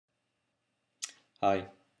Hi.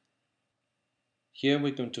 Here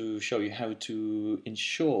we're going to show you how to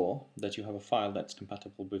ensure that you have a file that's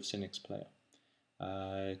compatible with CineXPlayer.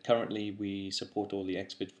 Currently we support all the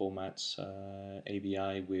XVID formats,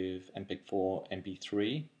 AVI with MPEG-4,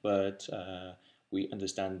 MP3, but we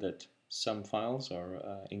understand that some files are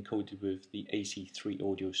encoded with the AC3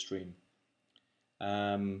 audio stream.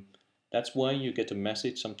 That's why you get a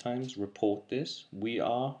message sometimes, report this. We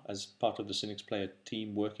are, as part of the CineXPlayer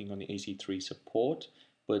team, working on the AC3 support,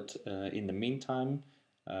 but in the meantime,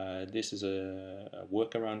 this is a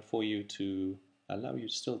workaround for you to allow you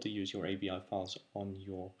still to use your AVI files on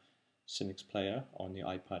your CineXPlayer on the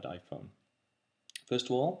iPad, iPhone. First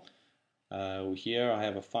of all, here I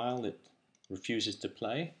have a file that refuses to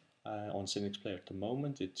play on CineXPlayer at the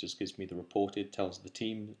moment. It just gives me the report, it tells the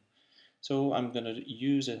team. So I'm going to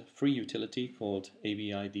use a free utility called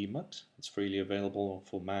AVI demux. It's freely available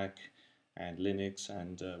for Mac and Linux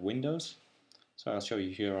and Windows. So I'll show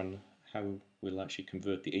you here on how we'll actually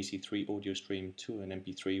convert the AC3 audio stream to an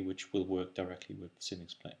MP3, which will work directly with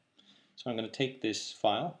CineXPlayer. So I'm going to take this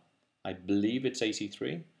file. I believe it's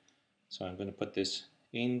AC3. So I'm going to put this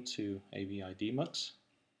into AVI demux.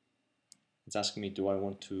 It's asking me, do I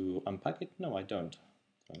want to unpack it? No, I don't. So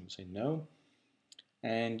I'm going to say no.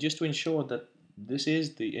 And just to ensure that this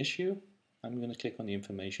is the issue, I'm going to click on the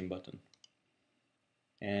information button.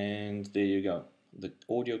 And there you go. The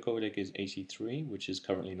audio codec is AC3, which is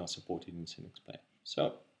currently not supported in CineXPlayer.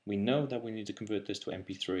 So we know that we need to convert this to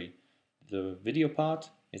MP3. The video part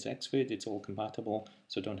is XVID, it's all compatible,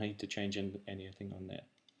 so don't need to change anything on there.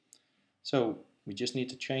 So we just need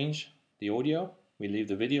to change the audio. We leave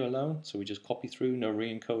the video alone, so we just copy through, no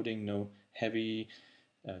re-encoding, no heavy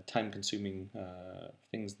time-consuming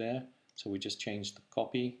things there. So we just change the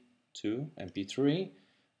copy to MP3,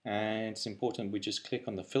 and it's important we just click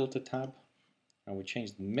on the filter tab and we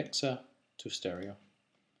change the mixer to stereo.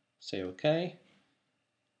 Say OK,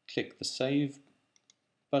 click the save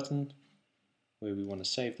button where we want to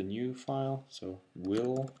save the new file, so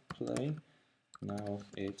will play, now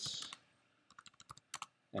it's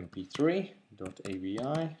mp3.avi,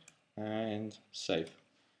 and save.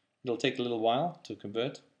 It'll take a little while to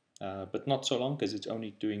convert, but not so long because it's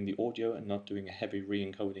only doing the audio and not doing a heavy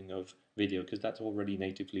re-encoding of video, because that's already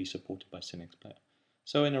natively supported by CineXPlayer.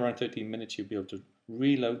 So in around 13 minutes you'll be able to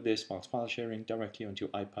reload this whilst file sharing directly onto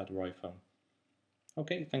your iPad or iPhone.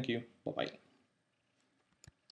 Okay, thank you. Bye-bye.